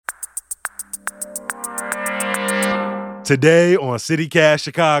Today on CityCast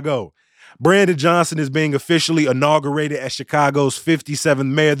Chicago, Brandon Johnson is being officially inaugurated as Chicago's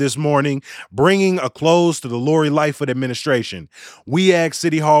 57th mayor this morning, bringing a close to the Lori Lightfoot administration. We asked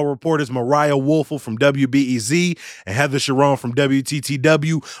City Hall reporters Mariah Woelfel from WBEZ and Heather Sharon from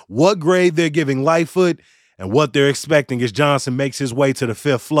WTTW what grade they're giving Lightfoot and what they're expecting as Johnson makes his way to the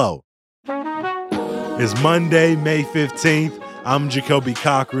fifth floor. It's Monday, May 15th. I'm Jacoby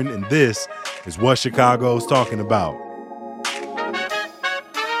Cochran, and this is what Chicago's talking about.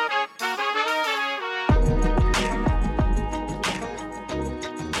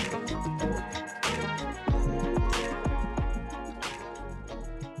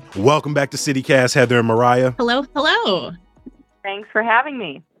 Welcome back to CityCast, Heather and Mariah. Hello. Thanks for having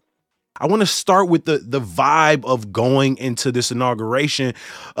me. I want to start with the vibe of going into this inauguration.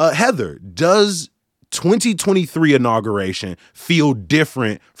 Heather, does 2023 inauguration feel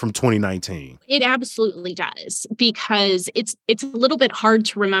different from 2019? It absolutely does, because it's a little bit hard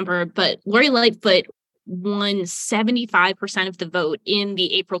to remember, but Lori Lightfoot won 75% of the vote in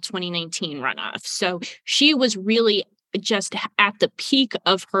the April 2019 runoff. So she was really just at the peak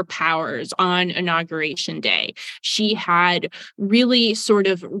of her powers on Inauguration Day. She had really sort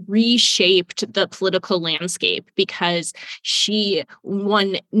of reshaped the political landscape because she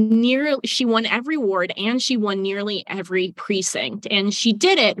won every ward and she won nearly every precinct. And she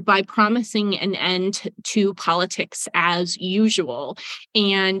did it by promising an end to politics as usual.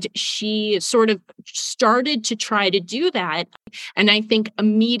 And she sort of started to try to do that. And I think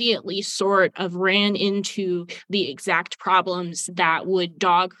immediately sort of ran into the exact problems that would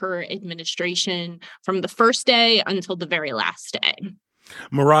dog her administration from the first day until the very last day.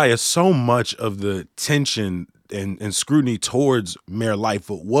 Mariah, so much of the tension and scrutiny towards Mayor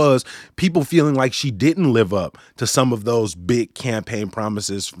Lightfoot was people feeling like she didn't live up to some of those big campaign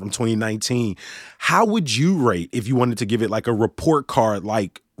promises from 2019. How would you rate, if you wanted to give it like a report card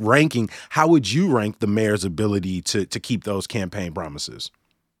like ranking, how would you rank the mayor's ability to keep those campaign promises?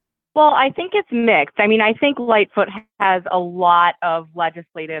 Well, I think it's mixed. I mean, I think Lightfoot has a lot of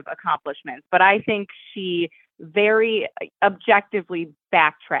legislative accomplishments, but I think she very objectively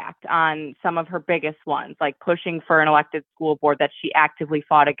backtracked on some of her biggest ones, like pushing for an elected school board that she actively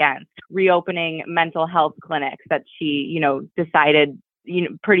fought against, reopening mental health clinics that she, decided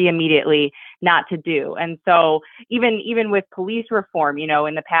pretty immediately not to do. And so even with police reform, in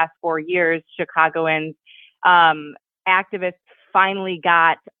the past 4 years, Chicagoans, activists finally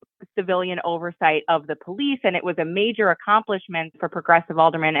got civilian oversight of the police, and it was a major accomplishment for progressive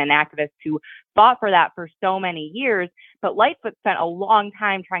aldermen and activists who fought for that for so many years. But Lightfoot spent a long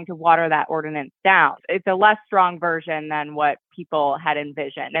time trying to water that ordinance down. It's a less strong version than what people had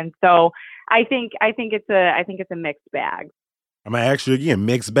envisioned, and so I think it's a mixed bag. I'm gonna ask you again,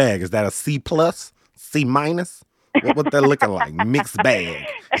 mixed bag. Is that a C plus, C minus? What that looking like? Mixed bag.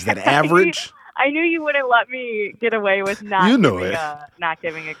 Is that average? I knew you wouldn't let me get away with not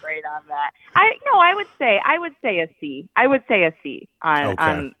giving a grade on that. I would say a C. I would say a C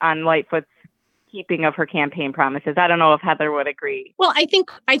on Lightfoot's keeping of her campaign promises. I don't know if Heather would agree. Well, I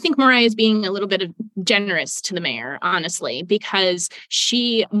think Mariah is being a little bit generous to the mayor, honestly, because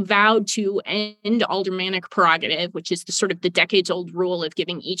she vowed to end aldermanic prerogative, which is the decades-old rule of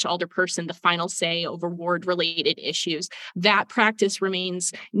giving each alderperson the final say over ward-related issues. That practice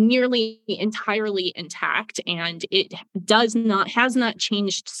remains nearly entirely intact, and it has not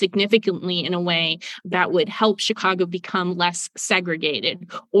changed significantly in a way that would help Chicago become less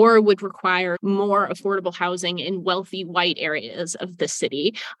segregated or would require more affordable housing in wealthy white areas of the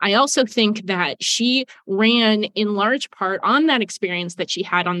city. I also think that she ran in large part on that experience that she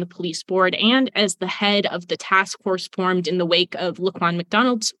had on the police board and as the head of the task force formed in the wake of Laquan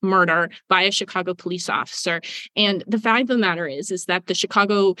McDonald's murder by a Chicago police officer. And the fact of the matter is that the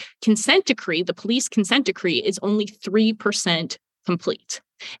Chicago consent decree, the police consent decree, is only 3% complete.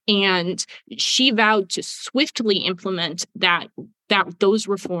 And she vowed to swiftly implement those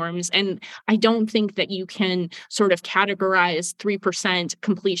reforms. And I don't think that you can sort of categorize 3%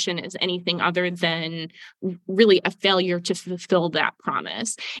 completion as anything other than really a failure to fulfill that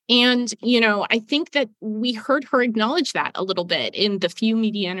promise. And, I think that we heard her acknowledge that a little bit in the few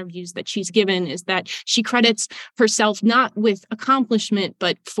media interviews that she's given, is that she credits herself not with accomplishment,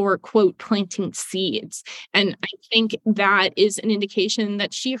 but for, quote, planting seeds. And I think that is an indication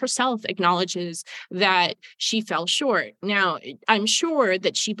that she herself acknowledges that she fell short. Now, I'm sure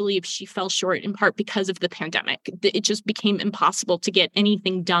that she believes she fell short in part because of the pandemic. It just became impossible to get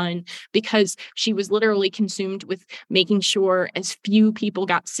anything done because she was literally consumed with making sure as few people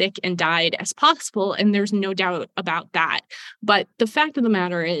got sick and died as possible. And there's no doubt about that. But the fact of the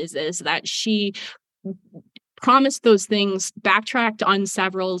matter is that she promised those things, backtracked on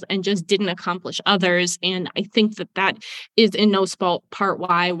several, and just didn't accomplish others. And I think that is in no small part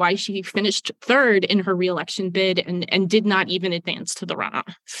why she finished third in her reelection bid and did not even advance to the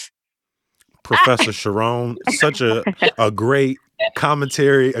runoff. Professor Sharon, such a great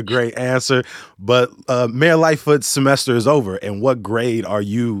commentary, a great answer. But Mayor Lightfoot's semester is over. And what grade are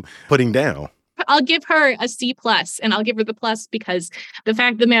you putting down? I'll give her a C+, and I'll give her the plus because the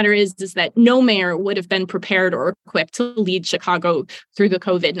fact of the matter is that no mayor would have been prepared or equipped to lead Chicago through the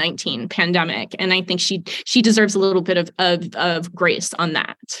COVID-19 pandemic. And I think she deserves a little bit of grace on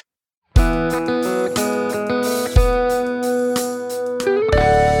that.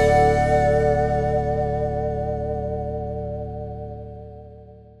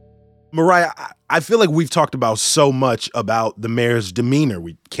 Mariah, I feel like we've talked about so much about the mayor's demeanor,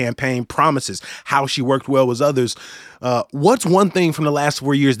 campaign promises, how she worked well with others. What's one thing from the last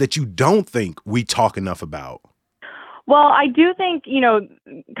 4 years that you don't think we talk enough about? Well, I do think,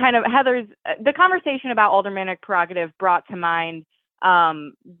 kind of Heather's, the conversation about aldermanic prerogative brought to mind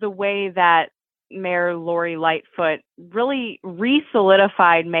the way that Mayor Lori Lightfoot really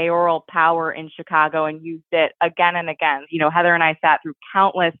re-solidified mayoral power in Chicago and used it again and again. Heather and I sat through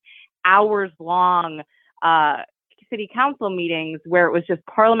countless hours-long city council meetings where it was just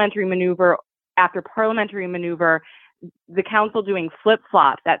parliamentary maneuver after parliamentary maneuver, the council doing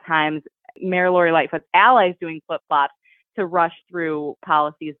flip-flops at times, Mayor Lori Lightfoot's allies doing flip-flops to rush through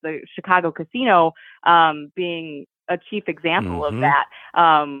policies, the Chicago casino being a chief example of that,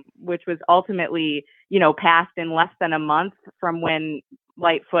 which was ultimately, passed in less than a month from when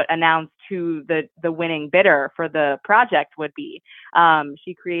Lightfoot announced who the winning bidder for the project would be.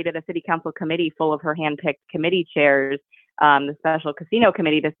 She created a city council committee full of her handpicked committee chairs, the special casino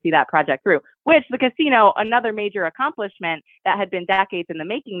committee, to see that project through, which the casino, another major accomplishment that had been decades in the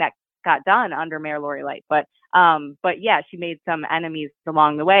making that got done under Mayor Lori Lightfoot. But yeah, she made some enemies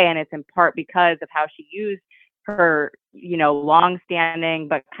along the way, and it's in part because of how she used her, long-standing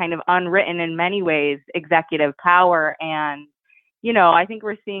but kind of unwritten in many ways executive power. And I think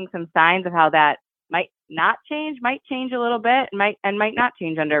we're seeing some signs of how that might change a little bit, might not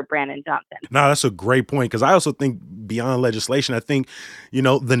change under Brandon Johnson. No, that's a great point, because I also think beyond legislation, I think, the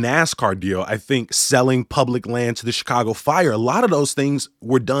NASCAR deal, I think selling public land to the Chicago Fire, a lot of those things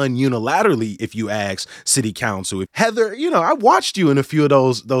were done unilaterally, if you ask city council. Heather, I watched you in a few of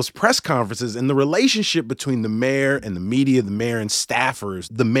those press conferences, and the relationship between the mayor and the media, the mayor and staffers,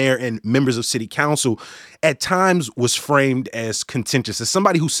 the mayor and members of city council at times was framed as contentious. As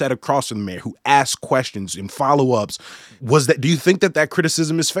somebody who sat across from the mayor, who asked questions and follow-ups, do you think that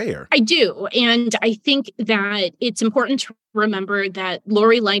criticism is fair? I do. And I think that it's important to remember that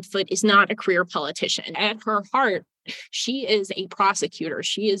Lori Lightfoot is not a career politician. At her heart, she is a prosecutor.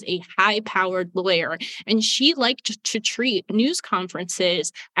 She is a high-powered lawyer, and she liked to treat news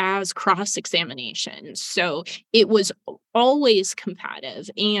conferences as cross-examinations. So it was always combative.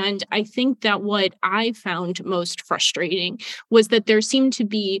 And I think that what I found most frustrating was that there seemed to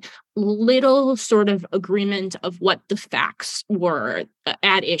be little sort of agreement of what the facts were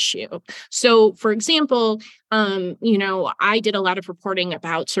at issue. So, for example, I did a lot of reporting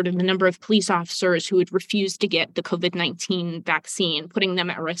about sort of the number of police officers who had refused to get the COVID-19 vaccine, putting them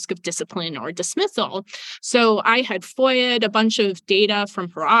at risk of discipline or dismissal. So I had FOIA'd a bunch of data from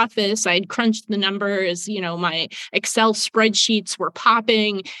her office. I had crunched the numbers, my Excel spreadsheets were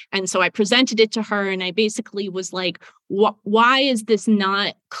popping. And so I presented it to her, and I basically was like, why is this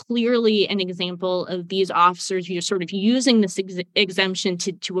not clearly an example of these officers you're sort of using this exemption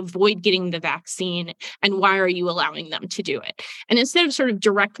to avoid getting the vaccine, and why are you allowing them to do it? And instead of sort of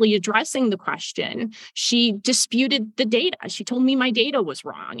directly addressing the question, she disputed the data. She told me my data was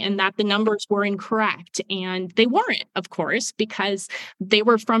wrong and that the numbers were incorrect, and they weren't, of course, because they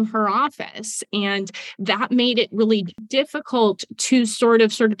were from her office. And that made it really difficult to sort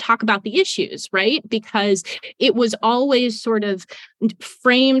of talk about the issues, right? Because it was always sort of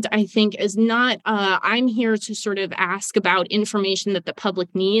framed, I think, as not, I'm here to sort of ask about information that the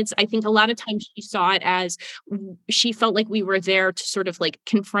public needs. I think a lot of times she saw it as she felt like we were there to sort of like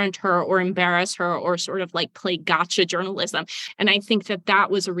confront her or embarrass her or sort of like play gotcha journalism. And I think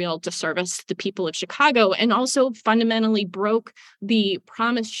that was a real disservice to the people of Chicago, and also fundamentally broke the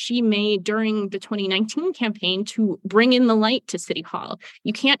promise she made during the 2019 campaign to bring in the light to City Hall.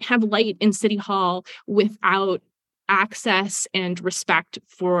 You can't have light in City Hall without access and respect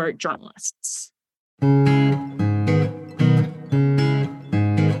for journalists.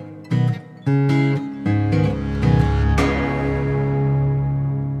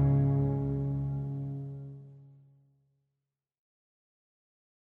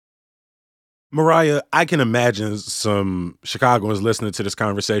 Mariah, I can imagine some Chicagoans listening to this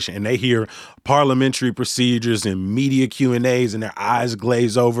conversation and they hear parliamentary procedures and media Q&As and their eyes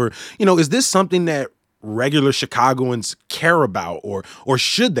glaze over. Is this something that regular Chicagoans care about or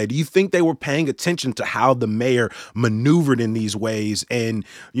should they? Do you think they were paying attention to how the mayor maneuvered in these ways and,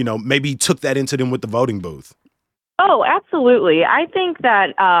 maybe took that into them with the voting booth? Oh, absolutely. I think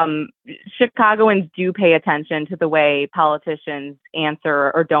that Chicagoans do pay attention to the way politicians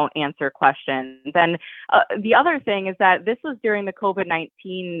answer or don't answer questions. And the other thing is that this was during the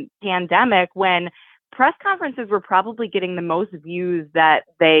COVID-19 pandemic when press conferences were probably getting the most views that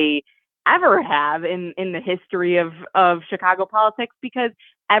they ever have in the history of Chicago politics, because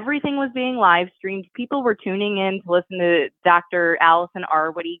everything was being live streamed. People were tuning in to listen to Dr. Allison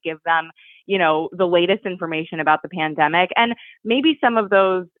Arwady give them, the latest information about the pandemic. And maybe some of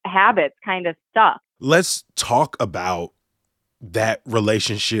those habits kind of stuck. Let's talk about that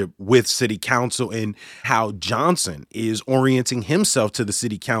relationship with city council and how Johnson is orienting himself to the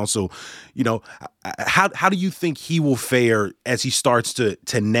city council. How do you think he will fare as he starts to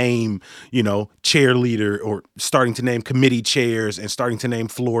name, chair leader, or starting to name committee chairs and starting to name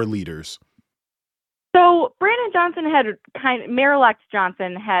floor leaders? So Mayor-elect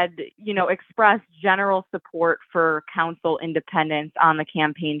Johnson had, expressed general support for council independence on the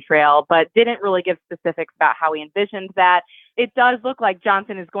campaign trail, but didn't really give specifics about how he envisioned that. It does look like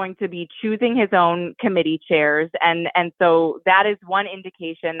Johnson is going to be choosing his own committee chairs. And so that is one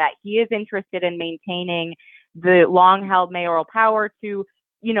indication that he is interested in maintaining the long-held mayoral power to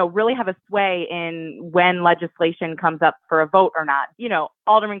really have a sway in when legislation comes up for a vote or not.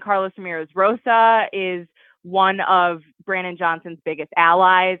 Alderman Carlos Ramirez Rosa is one of Brandon Johnson's biggest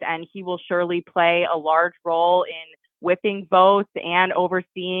allies, and he will surely play a large role in whipping votes and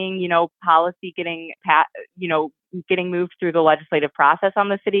overseeing, policy getting moved through the legislative process on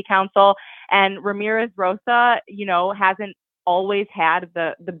the city council. And Ramirez Rosa, hasn't always had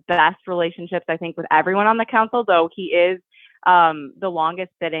the best relationships, I think, with everyone on the council, though he is the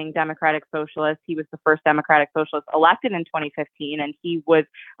longest sitting Democratic Socialist. He was the first Democratic Socialist elected in 2015, and he was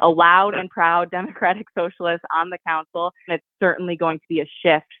a loud and proud Democratic Socialist on the council. And it's certainly going to be a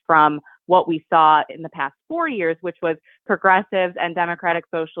shift from what we saw in the past 4 years, which was progressives and Democratic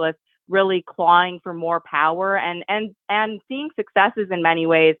Socialists really clawing for more power and seeing successes in many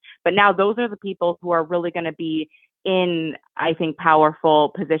ways. But now those are the people who are really going to be in, I think, powerful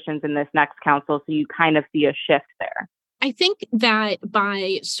positions in this next council. So you kind of see a shift there. I think that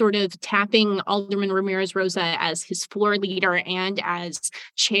by sort of tapping Alderman Ramirez Rosa as his floor leader and as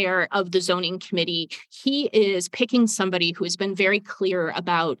chair of the zoning committee, he is picking somebody who has been very clear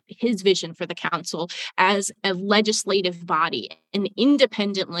about his vision for the council as a legislative body, an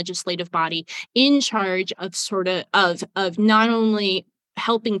independent legislative body in charge of of not only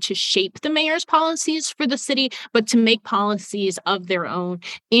helping to shape the mayor's policies for the city, but to make policies of their own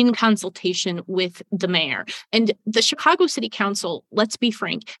in consultation with the mayor. And the Chicago City Council, let's be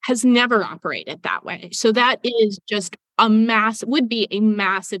frank, has never operated that way. So that is just would be a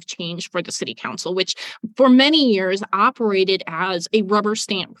massive change for the city council, which for many years operated as a rubber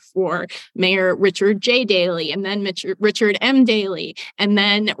stamp for Mayor Richard J. Daley, and then Richard M. Daley, and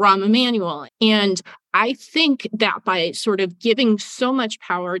then Rahm Emanuel. And I think that by sort of giving so much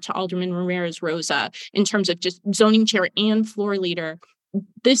power to Alderman Ramirez Rosa in terms of just zoning chair and floor leader,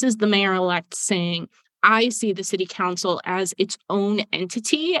 this is the mayor-elect saying, I see the city council as its own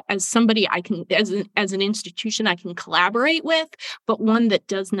entity, as somebody I can, as an institution I can collaborate with, but one that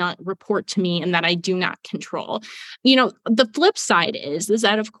does not report to me and that I do not control. The flip side is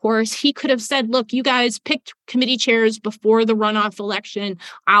that, of course, he could have said, look, you guys picked committee chairs before the runoff election.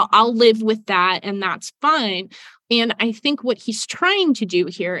 I'll live with that, and that's fine. And I think what he's trying to do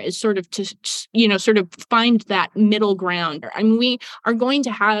here is sort of find that middle ground. I mean, we are going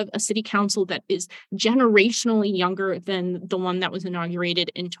to have a city council that is generationally younger than the one that was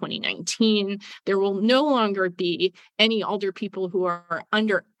inaugurated in 2019. There will no longer be any older people who are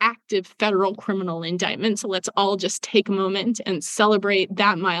under active federal criminal indictment. So let's all just take a moment and celebrate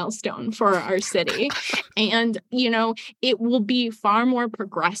that milestone for our city. And, it will be far more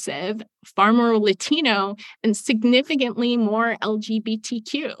progressive, far more Latino, and significantly more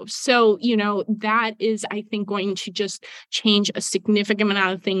LGBTQ. So, that is, I think, going to just change a significant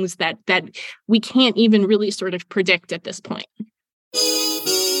amount of things that we can't even really sort of predict at this point.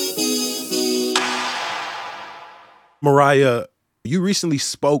 Mariah, you recently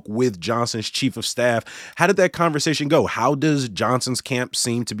spoke with Johnson's chief of staff. How did that conversation go? How does Johnson's camp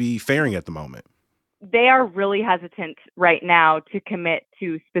seem to be faring at the moment? They are really hesitant right now to commit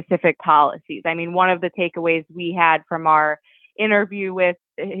to specific policies. I mean, one of the takeaways we had from our interview with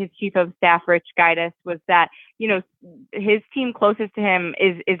his chief of staff, Rich Guidas, was that, his team closest to him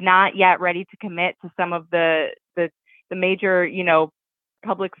is not yet ready to commit to some of the major,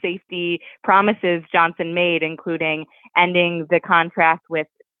 public safety promises Johnson made, including ending the contract with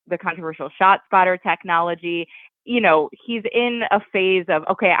the controversial shot spotter technology. He's in a phase of,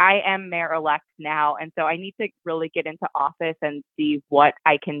 okay, I am mayor-elect now, and so I need to really get into office and see what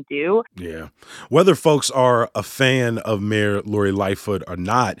I can do. Yeah. Whether folks are a fan of Mayor Lori Lightfoot or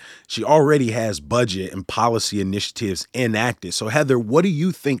not, she already has budget and policy initiatives enacted. So, Heather, what do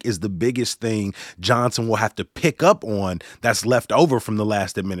you think is the biggest thing Johnson will have to pick up on that's left over from the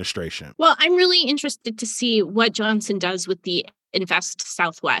last administration? Well, I'm really interested to see what Johnson does with the Invest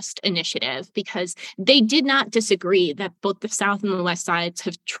Southwest initiative, because they did not disagree that both the South and the West sides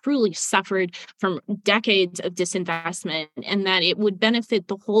have truly suffered from decades of disinvestment, and that it would benefit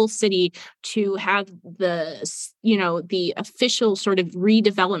the whole city to have the official sort of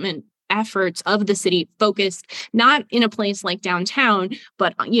redevelopment efforts of the city focused not in a place like downtown,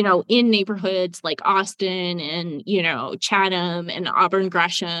 but in neighborhoods like Austin and Chatham and Auburn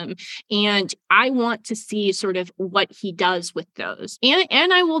Gresham. And I want to see sort of what he does with those. And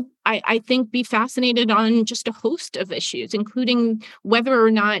I think be fascinated on just a host of issues, including whether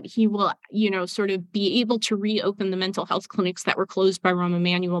or not he will sort of be able to reopen the mental health clinics that were closed by Rahm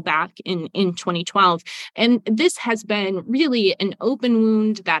Emanuel back in 2012. And this has been really an open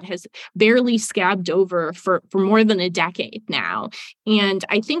wound that has barely scabbed over for more than a decade now. And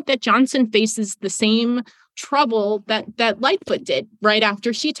I think that Johnson faces the same trouble that Lightfoot did right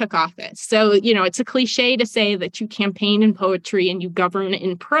after she took office. So, it's a cliche to say that you campaign in poetry and you govern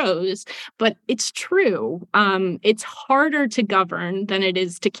in prose, but it's true. It's harder to govern than it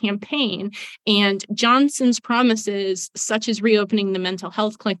is to campaign. And Johnson's promises, such as reopening the mental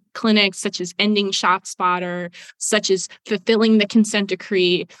health clinics, such as ending ShotSpotter, such as fulfilling the consent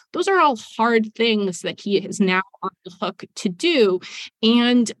decree, those are all hard things that he is now on the hook to do.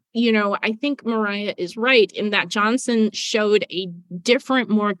 And I think Mariah is right in that Johnson showed a different,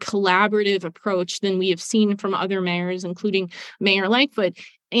 more collaborative approach than we have seen from other mayors, including Mayor Lightfoot.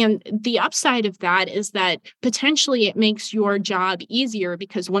 And the upside of that is that potentially it makes your job easier,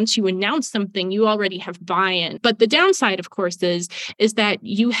 because once you announce something, you already have buy-in. But the downside, of course, is that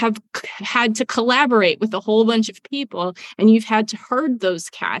you have had to collaborate with a whole bunch of people, and you've had to herd those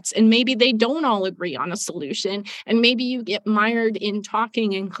cats, and maybe they don't all agree on a solution, and maybe you get mired in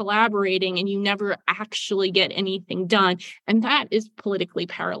talking and collaborating and you never actually get anything done. And that is politically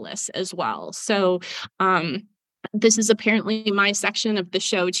perilous as well. So, this is apparently my section of the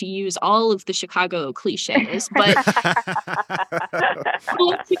show to use all of the Chicago cliches, but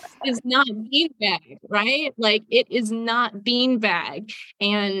politics is not beanbag, right? Like, it is not beanbag.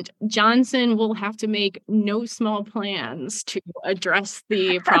 And Johnson will have to make no small plans to address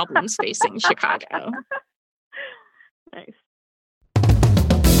the problems facing Chicago. Nice.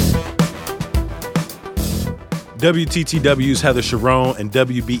 WTTW's Heather Sharon and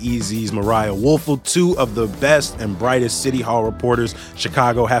WBEZ's Mariah Woelfel, two of the best and brightest City Hall reporters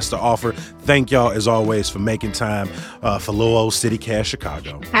Chicago has to offer. Thank y'all, as always, for making time for little old CityCast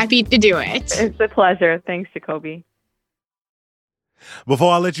Chicago. Happy to do it. It's a pleasure. Thanks, Jacoby.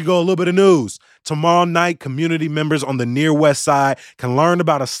 Before I let you go, a little bit of news. Tomorrow night, community members on the Near West Side can learn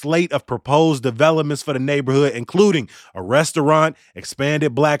about a slate of proposed developments for the neighborhood, including a restaurant,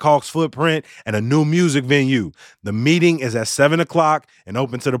 expanded Black Hawk's footprint, and a new music venue. The meeting is at 7 o'clock and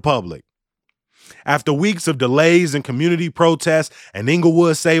open to the public. After weeks of delays and community protests, an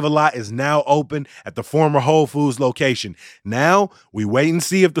Inglewood Save-A-Lot is now open at the former Whole Foods location. Now, we wait and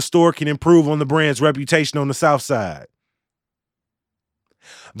see if the store can improve on the brand's reputation on the South Side.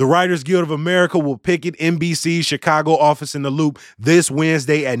 The Writers Guild of America will picket NBC's Chicago office in the Loop this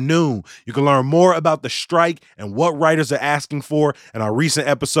Wednesday at noon. You can learn more about the strike and what writers are asking for in our recent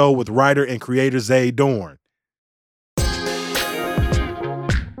episode with writer and creator Zay Dorn.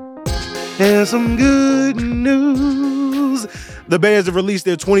 And some good news. The Bears have released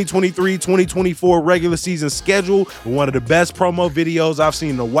their 2023-2024 regular season schedule with one of the best promo videos I've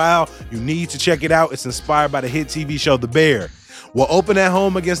seen in a while. You need to check it out. It's inspired by the hit TV show The Bear. We'll open at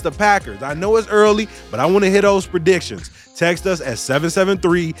home against the Packers. I know it's early, but I want to hear those predictions. Text us at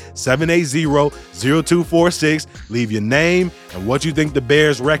 773-780-0246. Leave your name and what you think the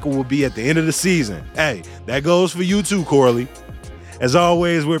Bears' record will be at the end of the season. Hey, that goes for you too, Corley. As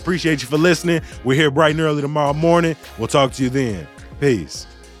always, we appreciate you for listening. We're here bright and early tomorrow morning. We'll talk to you then. Peace.